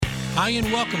Hi,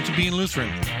 and welcome to Being Lutheran,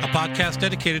 a podcast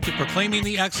dedicated to proclaiming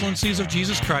the excellencies of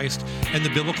Jesus Christ and the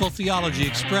biblical theology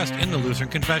expressed in the Lutheran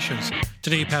Confessions.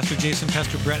 Today, Pastor Jason,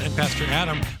 Pastor Brett, and Pastor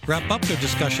Adam wrap up their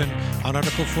discussion on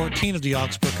Article 14 of the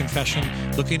Augsburg Confession,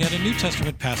 looking at a New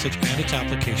Testament passage and its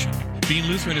application. Being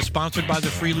Lutheran is sponsored by the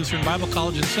Free Lutheran Bible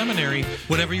College and Seminary.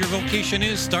 Whatever your vocation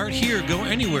is, start here, go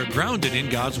anywhere, grounded in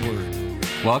God's Word.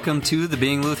 Welcome to the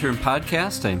Being Lutheran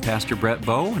podcast. I'm Pastor Brett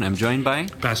Bowe, and I'm joined by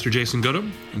Pastor Jason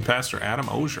Goodham and Pastor Adam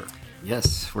Osier.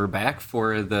 Yes, we're back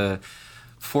for the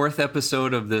fourth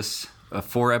episode of this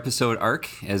four-episode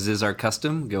arc, as is our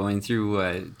custom, going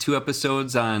through 2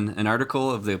 episodes on an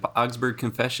article of the Augsburg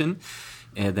Confession,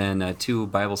 and then 2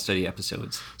 Bible study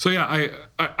episodes. So yeah,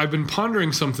 I've been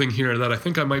pondering something here that I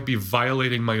think I might be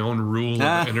violating my own rule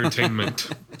of entertainment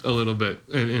a little bit.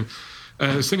 And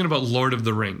I was thinking about Lord of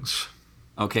the Rings.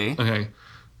 Okay.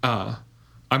 I'm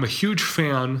a huge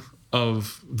fan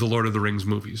of the Lord of the Rings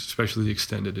movies, especially the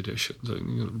extended editions.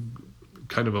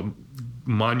 Kind of a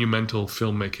monumental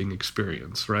filmmaking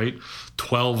experience, right?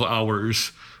 12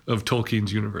 hours of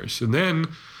Tolkien's universe. And then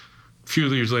a few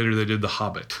years later, they did The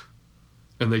Hobbit.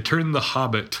 And they turned The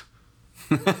Hobbit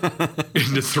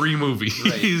into 3 movies.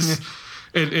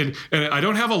 Right. And I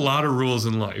don't have a lot of rules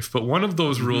in life, but one of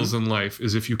those rules in life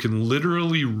is if you can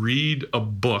literally read a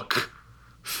book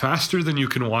faster than you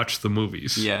can watch the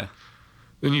movies,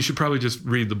 then you should probably just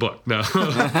read the book. No.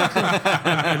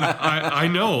 and I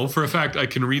know for a fact I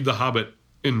can read The Hobbit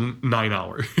in 9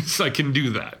 hours. I can do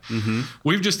that. Mm-hmm.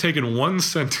 We've just taken one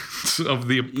sentence of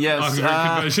the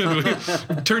Augsburg Confession,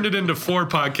 we've turned it into 4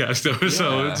 podcast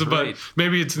episodes. But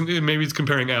maybe it's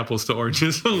comparing apples to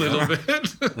oranges a little bit.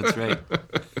 That's right.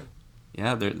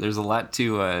 Yeah, there's a lot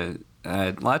to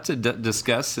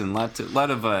discuss and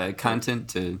lot of content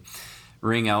to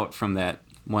wring out from that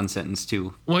one sentence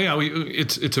too. Well, yeah,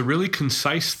 it's a really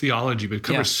concise theology, but it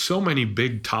covers so many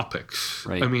big topics.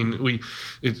 Right. I mean,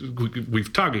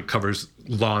 we've talked. It covers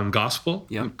law and gospel.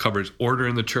 Yep. It covers order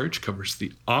in the church. Covers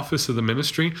the office of the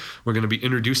ministry. We're going to be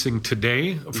introducing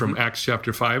today from Acts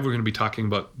chapter 5. We're going to be talking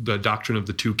about the doctrine of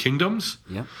the 2 kingdoms.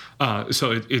 Yep.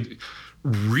 So it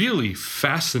really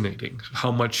fascinating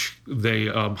how much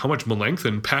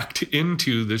Melanchthon packed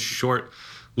into this short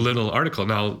little article.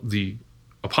 Now the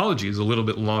apology is a little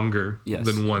bit longer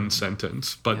than one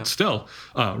sentence, but still,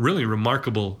 really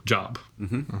remarkable job.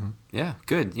 Mm-hmm. Mm-hmm. Yeah,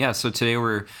 good. Yeah, so today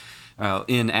we're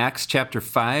in Acts chapter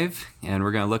 5, and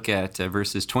we're going to look at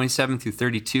verses 27 through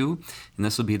 32, and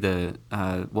this will be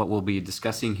what we'll be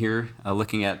discussing here,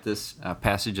 looking at this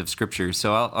passage of Scripture.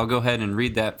 So I'll go ahead and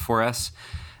read that for us.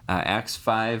 Acts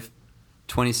 5,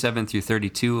 27 through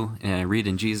 32, and I read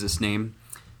in Jesus' name.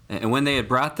 And when they had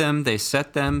brought them, they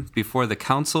set them before the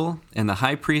council, and the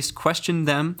high priest questioned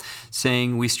them,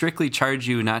 saying, "We strictly charge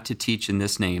you not to teach in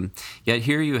this name. Yet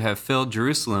here you have filled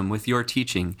Jerusalem with your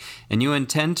teaching, and you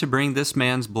intend to bring this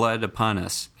man's blood upon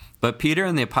us." But Peter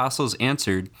and the apostles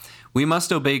answered, "We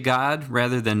must obey God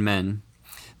rather than men.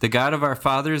 The God of our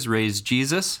fathers raised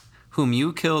Jesus, whom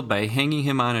you killed by hanging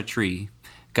him on a tree.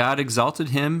 God exalted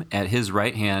him at his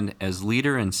right hand as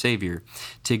leader and savior,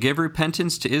 to give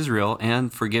repentance to Israel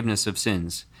and forgiveness of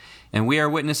sins. And we are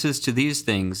witnesses to these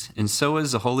things, and so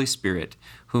is the Holy Spirit,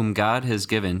 whom God has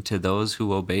given to those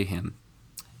who obey him."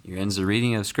 Here ends the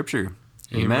reading of Scripture.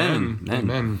 Amen.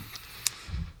 Amen.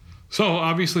 So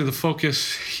obviously the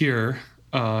focus here,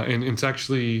 and it's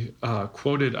actually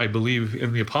quoted, I believe,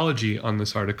 in the apology on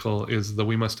this article, is that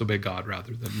we must obey God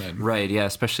rather than men. Right, yeah,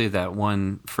 especially that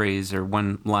one phrase or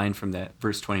one line from that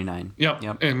verse 29.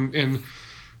 Yep. And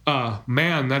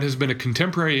man, that has been a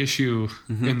contemporary issue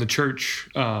in the church,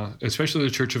 especially the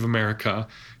Church of America.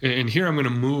 And here I'm going to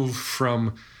move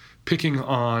from picking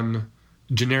on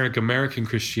generic American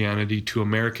Christianity to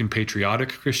American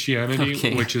patriotic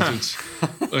Christianity, which is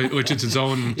its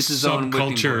own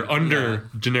subculture under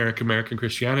generic American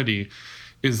Christianity,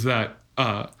 is that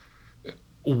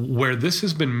where this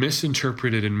has been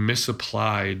misinterpreted and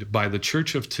misapplied by the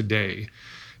church of today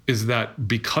is that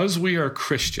because we are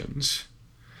Christians,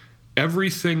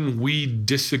 everything we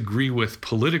disagree with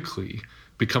politically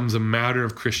becomes a matter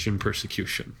of Christian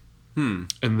persecution.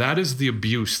 And that is the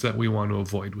abuse that we want to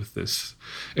avoid with this.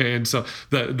 And so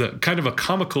the kind of a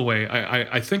comical way,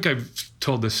 I think I've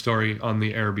told this story on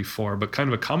the air before, but kind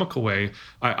of a comical way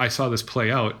I saw this play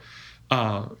out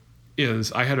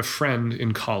is I had a friend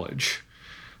in college,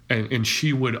 and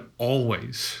she would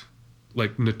always,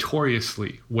 like,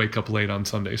 notoriously wake up late on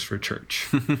Sundays for church.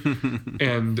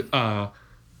 And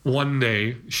one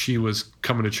day she was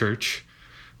coming to church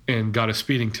and got a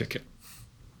speeding ticket.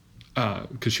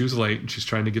 Because she was late and she's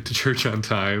trying to get to church on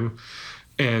time.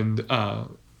 And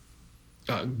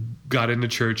got into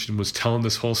church and was telling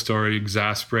this whole story,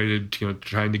 exasperated,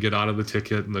 trying to get out of the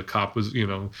ticket, and the cop was,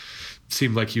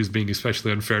 seemed like he was being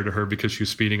especially unfair to her because she was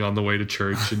speeding on the way to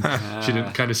church, and she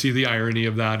didn't kind of see the irony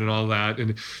of that and all that.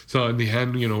 And so in the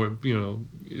end,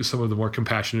 some of the more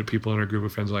compassionate people in our group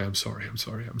of friends were like, I'm sorry.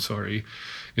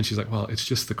 And she's like, well, it's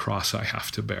just the cross I have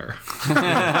to bear.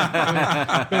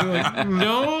 Like,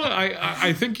 no,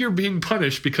 I think you're being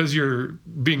punished because you're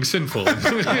being sinful.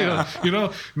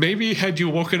 Maybe had you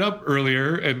woken up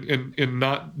earlier and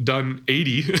not done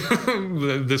 80,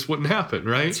 this wouldn't happen,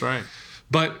 right? That's right.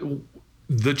 But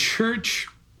the church,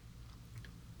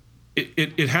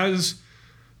 it has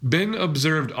been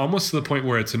observed almost to the point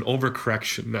where it's an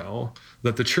overcorrection now,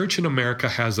 that the church in America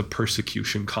has a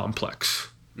persecution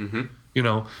complex. Mm-hmm.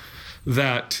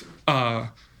 That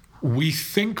we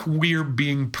think we're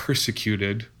being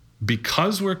persecuted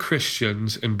because we're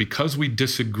Christians and because we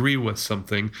disagree with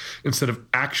something, instead of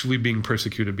actually being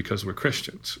persecuted because we're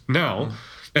Christians. Now,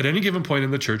 at any given point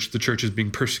in the church is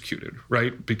being persecuted,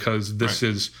 right? Because this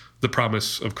is the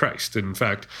promise of Christ. And in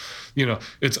fact,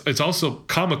 it's also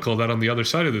comical that on the other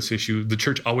side of this issue, the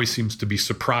church always seems to be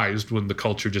surprised when the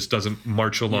culture just doesn't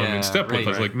march along in step with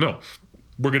us. Like, no,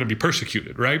 we're going to be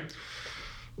persecuted, right?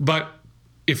 But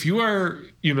if you are,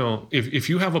 if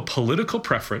you have a political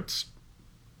preference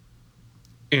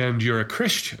and you're a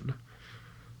Christian,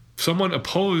 someone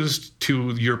opposed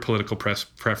to your political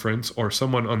preference, or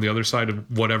someone on the other side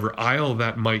of whatever aisle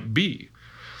that might be,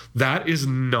 that is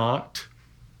not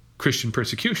Christian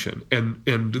persecution.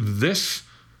 And this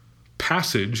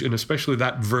passage, and especially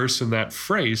that verse and that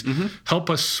phrase, help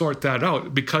us sort that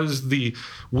out, because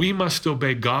we must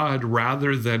obey God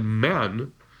rather than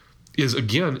men is,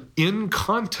 again, in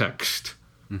context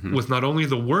with not only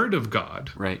the word of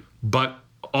God, right, but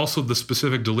also the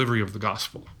specific delivery of the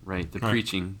gospel. Right, the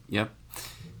preaching. Yep.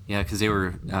 Yeah, because they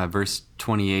were, verse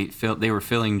 28, they were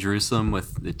filling Jerusalem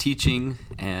with the teaching,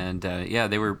 and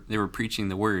they were preaching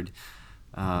the word.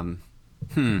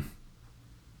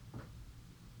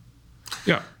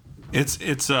 Yeah.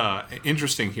 It's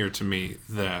interesting here to me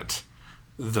that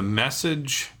the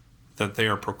message that they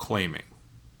are proclaiming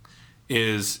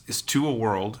is to a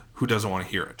world who doesn't want to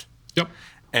hear it. Yep.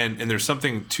 And there's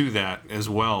something to that as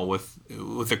well with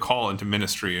the call into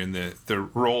ministry and the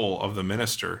role of the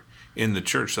minister in the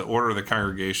church, the order of the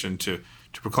congregation to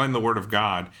proclaim the word of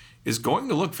God is going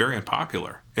to look very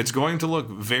unpopular. It's going to look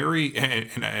very,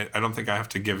 and I don't think I have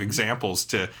to give examples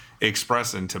to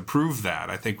express and to prove that.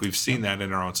 I think we've seen that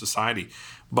in our own society.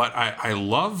 But I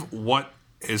love what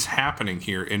is happening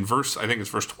here in verse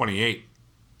 28,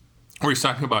 where he's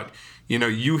talking about,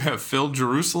 you have filled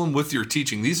Jerusalem with your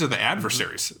teaching. These are the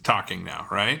adversaries talking now,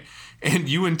 right? And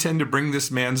you intend to bring this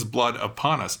man's blood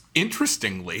upon us.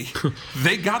 Interestingly,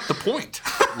 they got the point.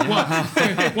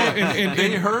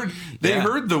 They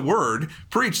heard the word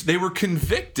preached. They were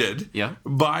convicted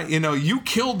by, you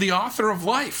killed the author of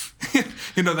life.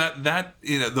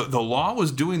 The law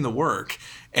was doing the work.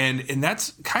 And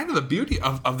that's kind of the beauty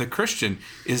of the Christian,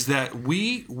 is that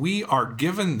we are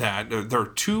given that. There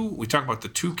are we talk about the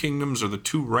two kingdoms, or the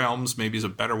two realms, maybe is a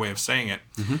better way of saying it.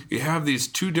 Mm-hmm. You have these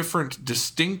two different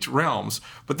distinct realms,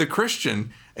 but the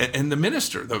Christian and the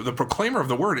minister, the proclaimer of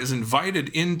the word, is invited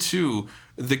into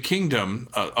the kingdom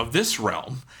of this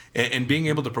realm and being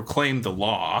able to proclaim the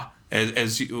law,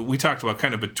 as we talked about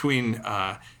kind of between,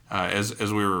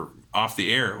 as we were off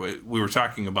the air, we were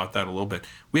talking about that a little bit.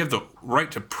 We have the right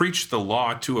to preach the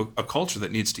law to a culture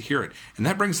that needs to hear it. And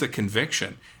that brings the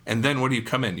conviction. And then what do you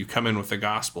come in? You come in with the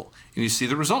gospel. And you see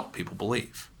the result. People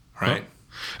believe, right? Well,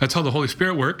 that's how the Holy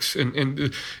Spirit works.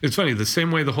 And it's funny, the same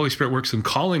way the Holy Spirit works in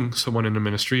calling someone into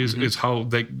ministry is how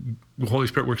the Holy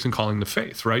Spirit works in calling to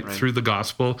faith, right? Through the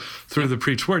gospel, through the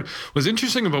preached word. What's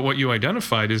interesting about what you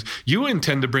identified is you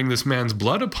intend to bring this man's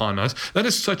blood upon us. That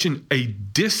is such a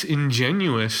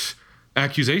disingenuous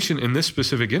accusation in this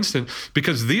specific instant,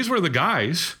 because these were the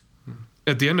guys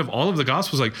at the end of all of the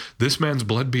Gospels, like, this man's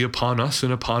blood be upon us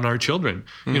and upon our children.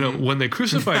 Mm-hmm. When they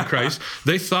crucified Christ,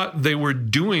 they thought they were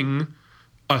doing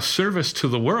a service to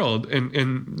the world,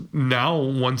 and now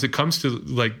once it comes to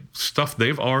like stuff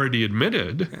they've already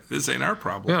admitted, this ain't our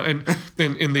problem. Yeah,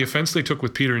 and the offense they took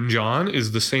with Peter and John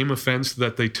is the same offense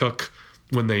that they took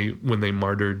when they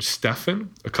martyred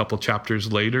Stephen a couple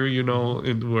chapters later,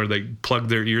 where they plug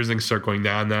their ears and start going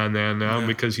nah,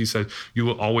 because he said, you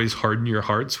will always harden your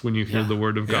hearts when you hear the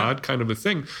word of God, kind of a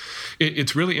thing.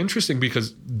 It's really interesting,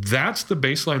 because that's the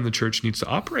baseline the church needs to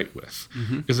operate with,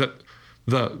 is that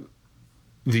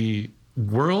the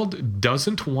world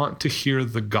doesn't want to hear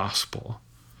the gospel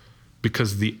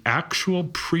because the actual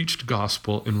preached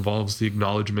gospel involves the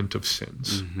acknowledgement of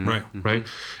sins. Right. Right?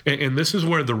 And this is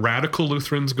where the radical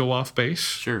Lutherans go off base.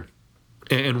 Sure.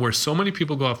 And where so many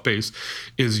people go off base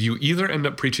is you either end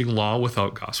up preaching law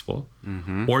without gospel,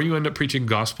 or you end up preaching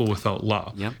gospel without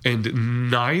law. Yep.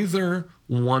 And neither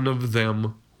one of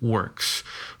them works.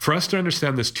 For us to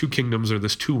understand this two kingdoms or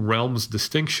this two realms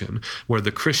distinction, where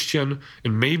the Christian,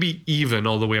 and maybe even,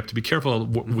 although we have to be careful,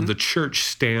 the church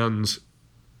stands,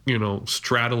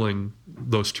 straddling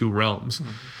those two realms,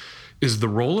 is the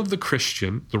role of the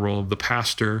Christian, the role of the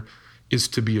pastor, is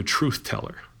to be a truth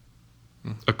teller.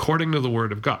 According to the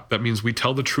word of God. That means we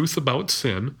tell the truth about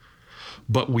sin,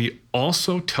 but we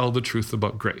also tell the truth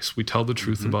about grace. We tell the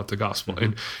truth about the gospel.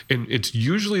 And it's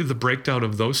usually the breakdown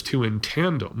of those two in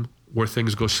tandem where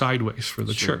things go sideways for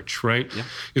the church, right? Yeah.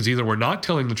 Is either we're not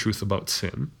telling the truth about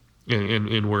sin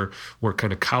and we're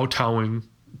kind of kowtowing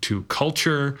to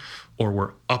culture, or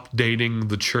we're updating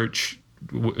the church.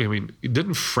 I mean,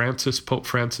 didn't Pope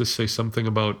Francis say something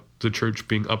about the church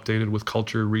being updated with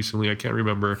culture recently? I can't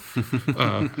remember.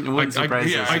 It wouldn't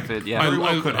surprise us if it,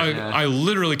 I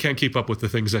literally can't keep up with the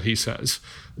things that he says.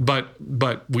 But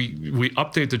we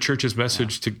update the church's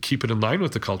message to keep it in line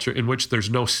with the culture, in which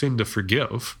there's no sin to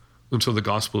forgive, and so the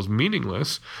gospel is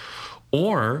meaningless.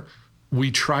 Or we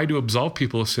try to absolve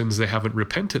people of sins they haven't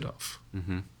repented of.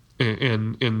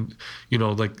 And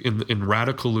like in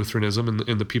radical Lutheranism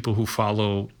and the people who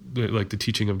follow the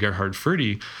teaching of Gerhard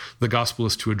Forde, the gospel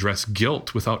is to address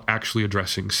guilt without actually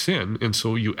addressing sin. And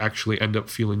so you actually end up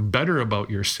feeling better about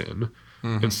your sin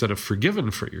instead of forgiven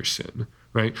for your sin,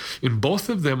 right? And both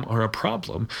of them are a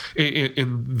problem.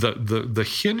 And the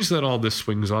hinge that all this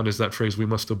swings on is that phrase, we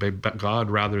must obey God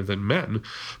rather than men.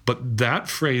 But that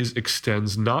phrase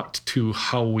extends not to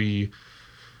how we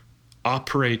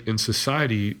operate in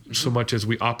society so much as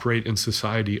we operate in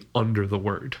society under the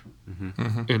word.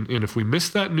 And if we miss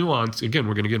that nuance, again,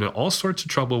 we're going to get into all sorts of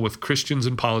trouble with Christians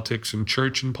in politics and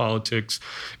church in politics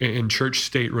and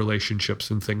church-state relationships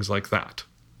and things like that.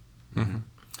 Yeah,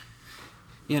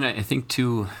 and I think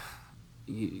too,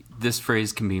 this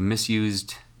phrase can be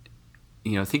misused,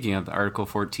 thinking of Article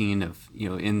 14 of,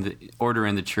 in the order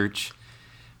in the church,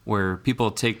 where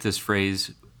people take this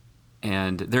phrase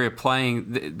and they're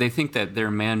applying, they think that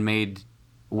their man-made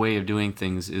way of doing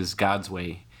things is God's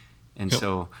way. And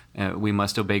so we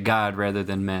must obey God rather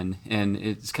than men. And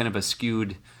it's kind of a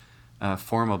skewed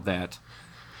form of that.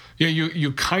 Yeah,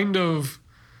 you kind of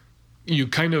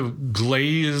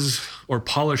glaze or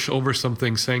polish over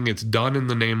something saying it's done in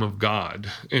the name of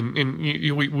God. And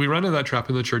we run into that trap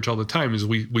in the church all the time, is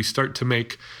we start to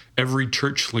make every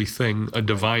churchly thing a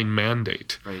divine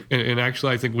mandate. Right. And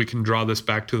actually, I think we can draw this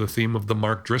back to the theme of the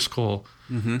Mark Driscoll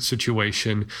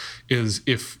situation, is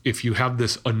if you have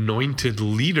this anointed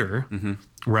leader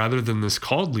rather than this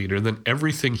called leader, then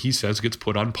everything he says gets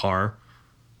put on par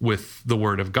with the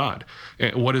word of God.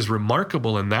 And what is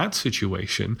remarkable in that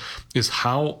situation is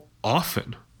how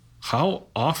often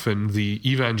the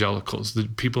evangelicals, the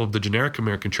people of the generic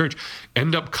American church,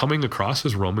 end up coming across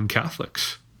as Roman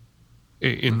Catholics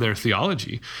in their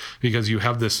theology, because you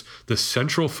have this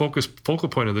central focal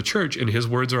point of the church, and his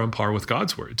words are on par with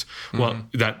God's words. Well,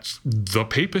 that's the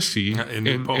papacy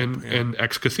and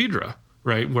ex cathedra,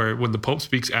 right? Where when the Pope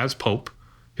speaks as Pope,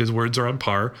 his words are on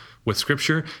par with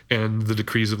Scripture and the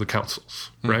decrees of the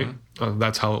councils, right?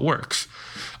 That's how it works.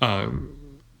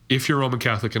 If you're Roman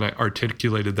Catholic, and I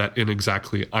articulated that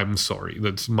inexactly, I'm sorry.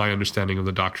 That's my understanding of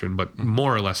the doctrine, but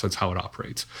more or less that's how it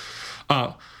operates.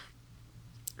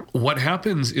 What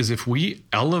happens is, if we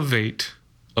elevate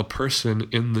a person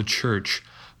in the church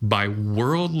by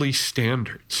worldly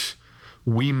standards,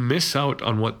 we miss out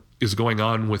on what is going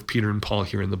on with Peter and Paul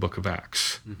here in the book of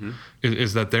Acts,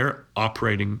 is that they're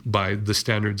operating by the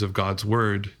standards of God's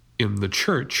word in the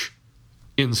church,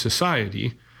 in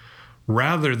society,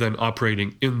 rather than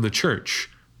operating in the church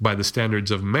by the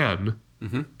standards of men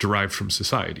derived from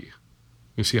society.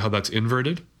 You see how that's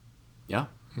inverted? Yeah,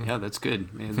 that's good.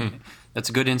 That's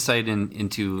a good insight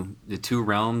into the two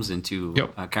realms, into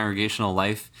congregational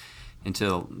life,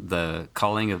 into the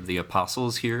calling of the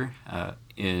apostles here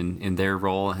in their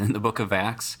role in the book of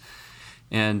Acts.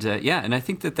 And and I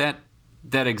think that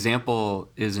example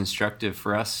is instructive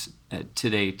for us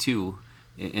today too,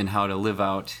 in how to live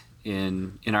out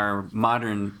in our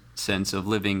modern sense of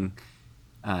living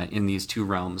in these two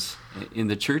realms, in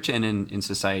the church and in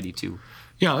society too.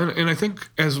 Yeah, and I think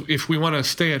if we want to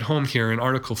stay at home here in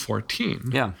Article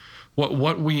 14,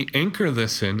 what we anchor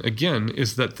this in, again,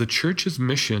 is that the church's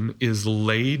mission is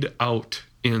laid out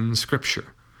in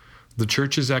Scripture, the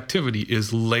church's activity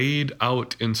is laid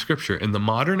out in Scripture. And the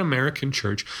modern American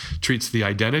church treats the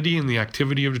identity and the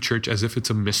activity of the church as if it's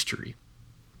a mystery.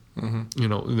 You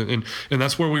know, and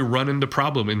that's where we run into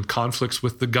problem in conflicts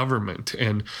with the government.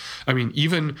 And I mean,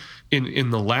 even in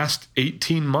the last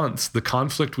 18 months, the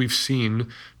conflict we've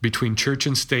seen between church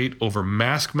and state over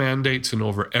mask mandates and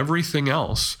over everything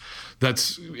else,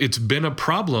 it's been a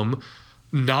problem,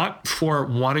 not for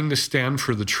wanting to stand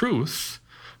for the truth,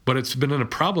 but it's been a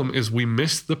problem is we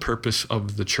miss the purpose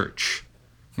of the church.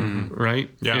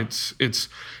 Right? Yeah.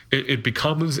 It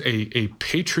becomes a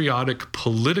patriotic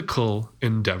political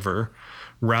endeavor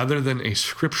rather than a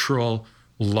scriptural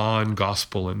law and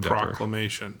gospel endeavor.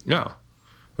 Proclamation. Yeah.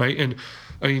 Right. And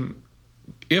I mean,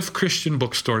 if Christian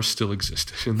bookstores still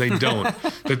existed, and they don't,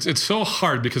 it's so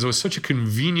hard because it was such a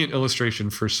convenient illustration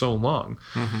for so long.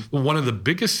 One of the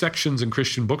biggest sections in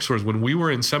Christian bookstores when we were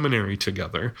in seminary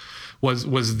together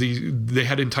was they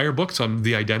had entire books on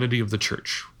the identity of the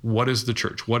church. What is the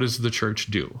church? What does the church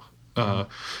do?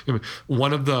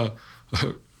 One of the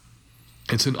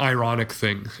it's an ironic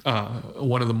thing.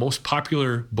 One of the most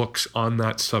popular books on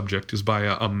that subject is by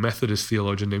a Methodist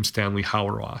theologian named Stanley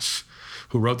Hauerwas,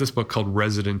 who wrote this book called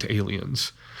Resident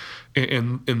Aliens.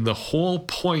 And the whole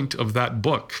point of that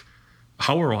book,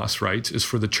 Hauerwas writes, is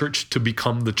for the church to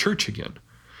become the church again.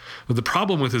 But the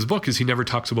problem with his book is he never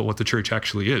talks about what the church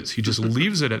actually is. He just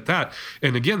leaves it at that.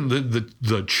 And again,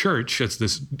 the church, as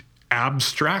this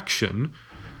abstraction,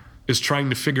 is trying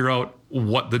to figure out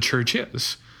what the church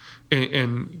is.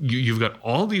 And you've got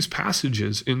all these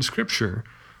passages in Scripture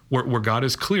where God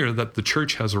is clear that the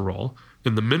church has a role,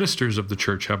 and the ministers of the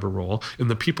church have a role, and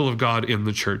the people of God in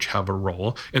the church have a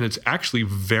role. And it's actually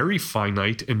very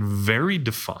finite and very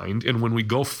defined. And when we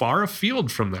go far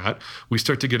afield from that, we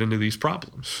start to get into these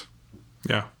problems.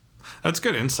 Yeah, that's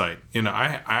good insight. You know,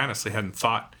 I honestly hadn't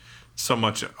thought so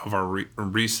much of our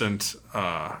recent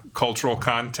cultural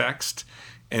context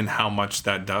and how much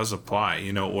that does apply.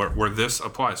 You know, where this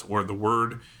applies, where the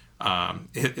word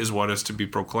is what is to be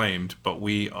proclaimed, but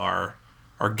we are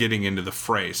getting into the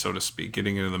fray, so to speak,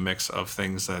 getting into the mix of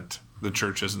things that the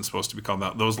church isn't supposed to be called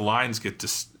out. Those lines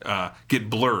get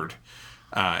blurred.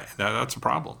 That's a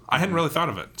problem. I hadn't really thought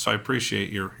of it, so I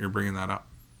appreciate your bringing that up.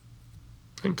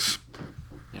 Thanks.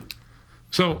 Yeah.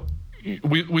 So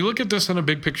we look at this on a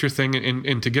big picture thing,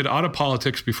 and to get out of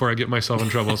politics before I get myself in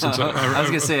trouble. Since I was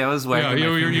going to say, I was wagging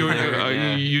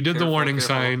you did the warning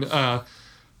sign.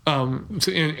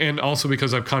 And also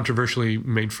because I've controversially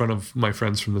made fun of my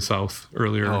friends from the South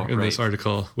earlier in this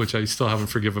article, which I still haven't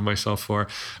forgiven myself for.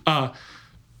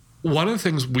 One of the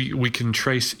things we can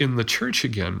trace in the church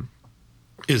again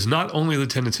is not only the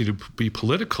tendency to be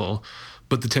political,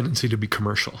 but the tendency to be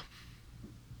commercial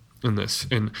in this.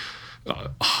 And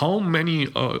how many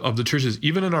of the churches,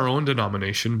 even in our own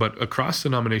denomination, but across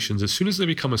denominations, as soon as they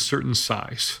become a certain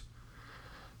size,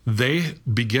 they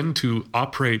begin to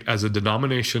operate as a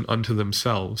denomination unto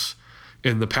themselves,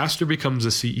 and the pastor becomes a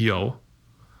CEO,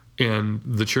 and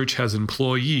the church has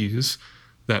employees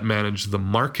that manage the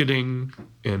marketing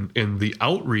and the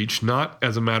outreach, not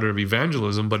as a matter of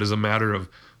evangelism, but as a matter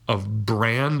of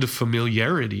brand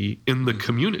familiarity in the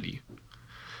community.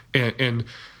 And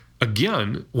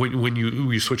again, when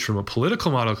you switch from a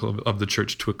political model of the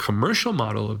church to a commercial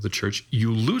model of the church,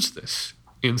 you lose this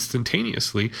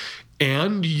instantaneously,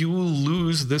 and you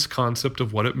lose this concept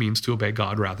of what it means to obey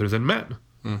God rather than men.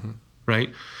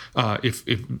 Right? If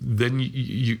then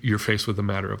you're faced with a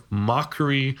matter of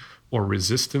mockery or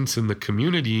resistance in the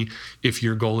community if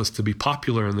your goal is to be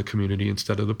popular in the community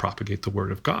instead of to propagate the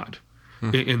word of God.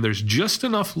 And there's just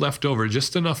enough left over,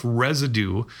 just enough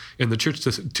residue in the church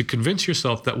to convince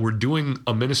yourself that we're doing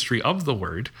a ministry of the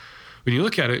word. When you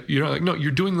look at it, you're like, no,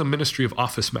 you're doing the ministry of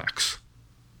Office Max,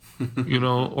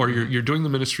 or you're doing the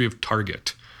ministry of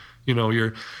Target,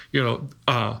 a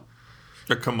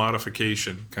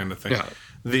commodification kind of thing.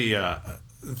 Yeah.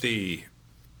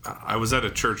 I was at a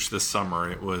church this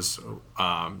summer. It was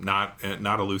not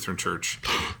a Lutheran church,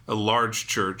 a large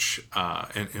church,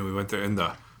 and we went there.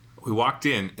 We walked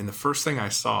in, and the first thing I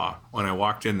saw when I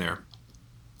walked in there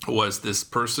was this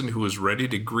person who was ready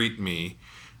to greet me.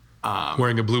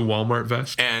 Wearing a blue Walmart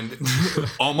vest? And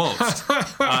almost.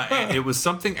 And it was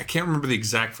something, I can't remember the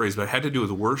exact phrase, but it had to do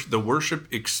with the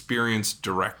worship experience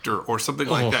director or something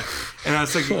like that. And I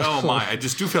was thinking, oh my, I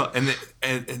just do feel, and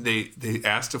they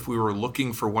asked if we were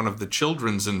looking for one of the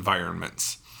children's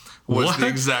environments. was What? the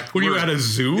exact Were you word. at a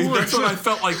zoo? That's what I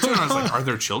felt like too. And I was like, are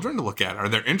there children to look at? Are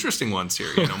there interesting ones here?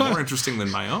 More interesting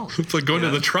than my own. It's like going to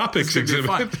the tropics It's gonna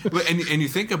be exhibit. fun. But, and you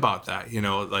think about that,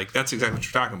 like that's exactly what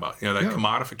you're talking about. That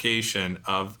commodification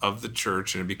of the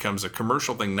church, and it becomes a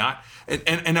commercial thing.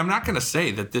 And I'm not going to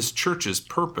say that this church's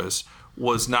purpose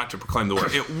was not to proclaim the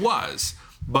word. It was,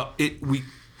 but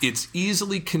it's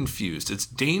easily confused. It's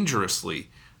dangerously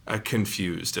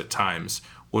confused at times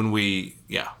when we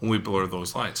blur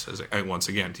those lines, once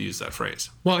again, to use that phrase.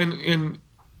 Well, and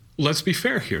let's be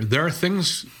fair here. There are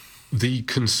things the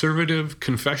conservative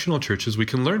confessional churches, we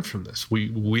can learn from this.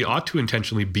 We ought to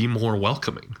intentionally be more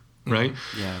welcoming, right?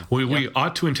 Yeah. We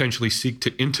ought to intentionally seek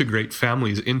to integrate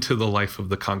families into the life of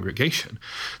the congregation.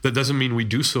 That doesn't mean we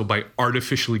do so by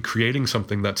artificially creating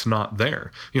something that's not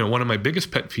there. One of my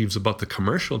biggest pet peeves about the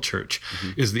commercial church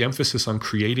is the emphasis on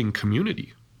creating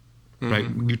community. Right?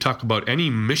 You talk about any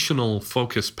missional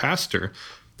focused pastor,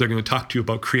 they're going to talk to you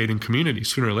about creating community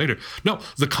sooner or later. No,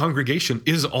 the congregation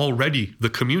is already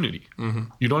the community.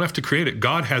 You don't have to create it.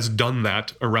 God has done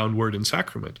that around word and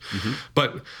sacrament.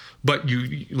 But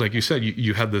you, like you said,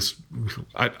 you had this,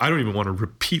 I don't even want to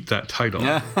repeat that title.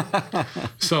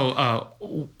 So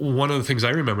one of the things I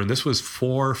remember, and this was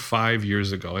 4 or 5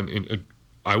 years ago, and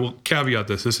I will caveat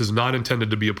this. This is not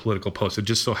intended to be a political post. It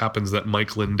just so happens that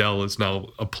Mike Lindell is now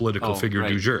a political figure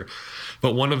du jour.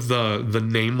 But one of the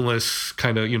nameless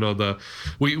kind of,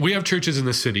 we have churches in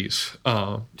the cities.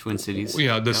 Twin Cities.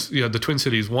 The Twin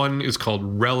Cities. One is called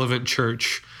Relevant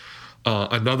Church.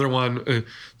 Another one,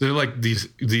 they're like these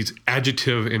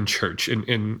adjective in church.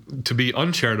 And to be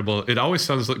uncharitable, it always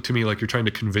sounds to me like you're trying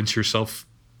to convince yourself.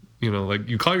 Like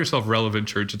you call yourself Relevant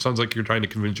Church. It sounds like you're trying to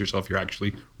convince yourself you're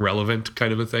actually relevant,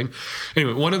 kind of a thing.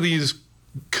 Anyway, one of these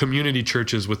community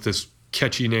churches with this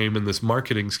catchy name and this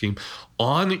marketing scheme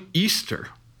on Easter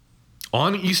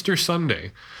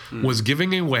Sunday, was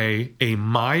giving away a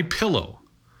My Pillow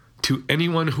to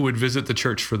anyone who would visit the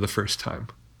church for the first time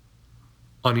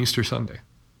on Easter Sunday.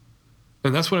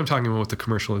 And that's what I'm talking about with the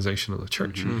commercialization of the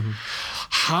church.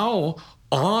 How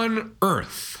on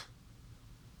earth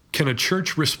can a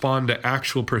church respond to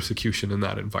actual persecution in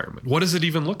that environment? What does it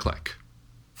even look like?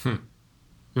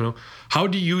 How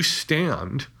do you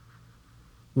stand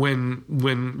when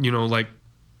like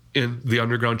in the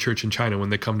underground church in China,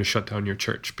 when they come to shut down your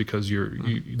church because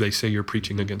they say you're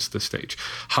preaching against the state?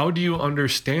 How do you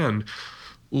understand,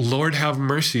 Lord have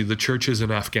mercy, the churches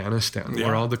in Afghanistan,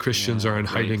 where all the Christians are in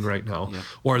hiding right now,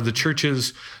 or the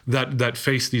churches that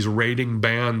face these raiding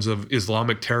bands of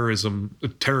Islamic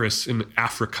terrorists in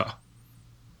Africa,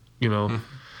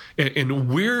 and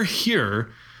we're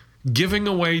here giving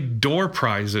away door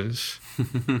prizes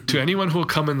to anyone who will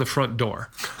come in the front door.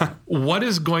 What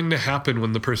is going to happen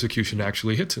when the persecution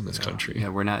actually hits in this country? Yeah,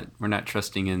 we're not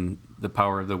trusting in the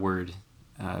power of the word.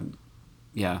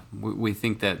 We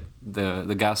think that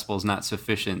the gospel is not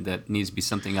sufficient, that needs to be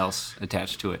something else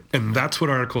attached to it. And that's what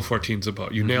Article 14 is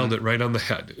about. You nailed it right on the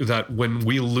head, that when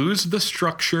we lose the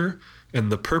structure and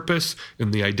the purpose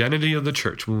and the identity of the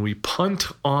church, when we punt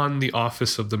on the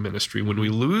office of the ministry, when we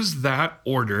lose that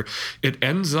order, it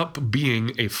ends up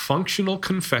being a functional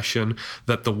confession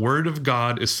that the word of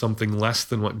God is something less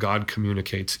than what God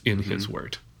communicates in his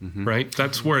word, right?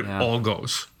 That's where it all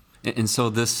goes. And so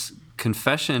this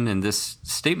confession and this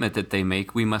statement that they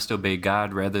make, we must obey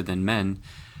God rather than men,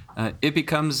 it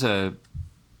becomes an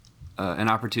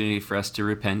opportunity for us to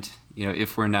repent.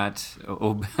 If we're not,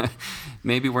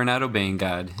 maybe we're not obeying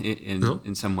God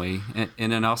in some way,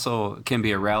 and it also can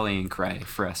be a rallying cry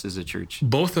for us as a church.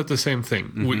 Both at the same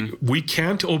thing. We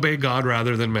can't obey God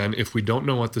rather than men if we don't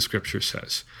know what the Scripture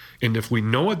says. And if we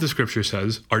know what the Scripture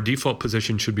says, our default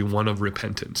position should be one of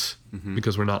repentance,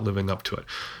 because we're not living up to it.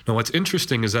 Now, what's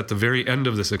interesting is at the very end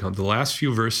of this account, the last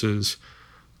few verses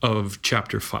of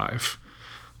chapter 5,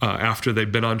 after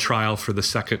they've been on trial for the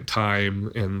second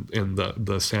time, and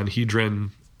the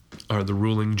Sanhedrin, or the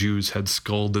ruling Jews, had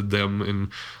scolded them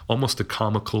in almost a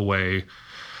comical way.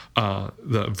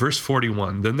 The verse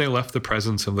 41, then they left the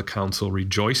presence of the council,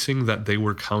 rejoicing that they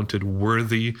were counted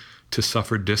worthy to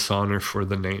suffer dishonor for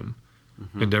the name.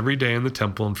 And every day in the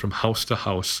temple and from house to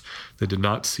house, they did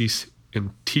not cease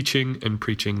in teaching and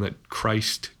preaching that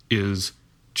Christ is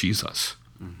Jesus.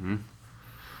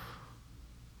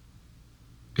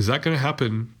 Is that going to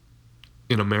happen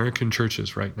in American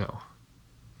churches right now?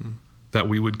 That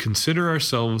we would consider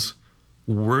ourselves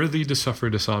worthy to suffer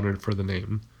dishonor for the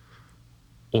name?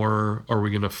 Or are we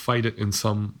going to fight it in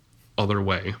some other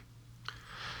way?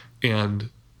 And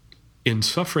in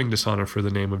suffering dishonor for the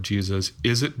name of Jesus,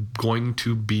 is it going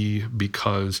to be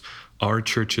because our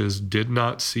churches did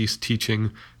not cease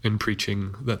teaching and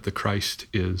preaching that the Christ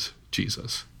is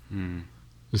Jesus?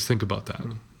 Just think about that.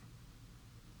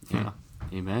 Yeah.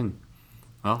 Amen.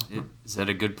 Well, is that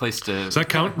a good place to... Does that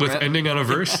count with ending on a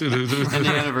verse? Ending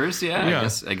on a verse? Yeah.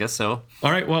 I guess so.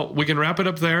 All right. Well, we can wrap it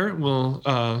up there.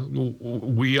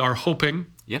 We are hoping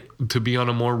to be on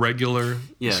a more regular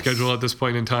schedule at this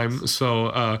point in time.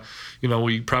 So,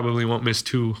 we probably won't miss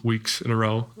 2 weeks in a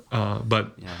row.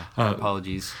 But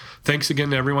apologies. Thanks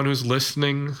again to everyone who's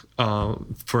listening.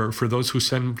 For those who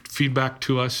send feedback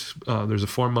to us, there's a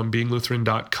form on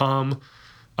beinglutheran.com.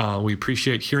 We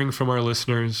appreciate hearing from our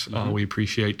listeners. We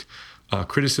appreciate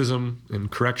criticism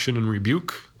and correction and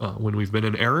rebuke when we've been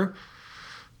in error.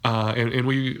 And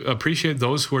we appreciate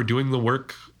those who are doing the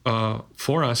work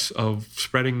for us of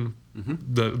spreading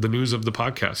the news of the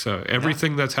podcast.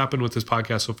 Everything that's happened with this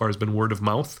podcast so far has been word of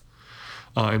mouth.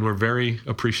 And we're very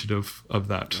appreciative of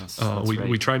that. Yes,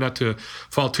 we try not to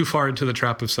fall too far into the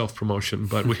trap of self-promotion,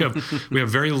 but we have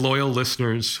very loyal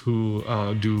listeners who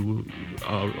do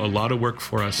a lot of work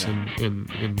for us in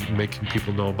making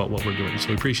people know about what we're doing. So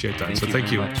we appreciate that.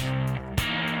 Thank you.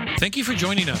 Thank you for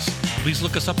joining us. Please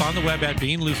look us up on the web at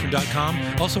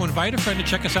beinglutheran.com. Also invite a friend to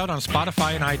check us out on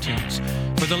Spotify and iTunes.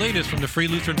 For the latest from the Free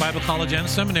Lutheran Bible College and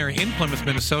Seminary in Plymouth,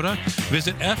 Minnesota,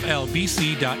 visit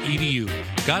flbc.edu.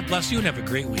 God bless you and have a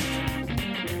great week.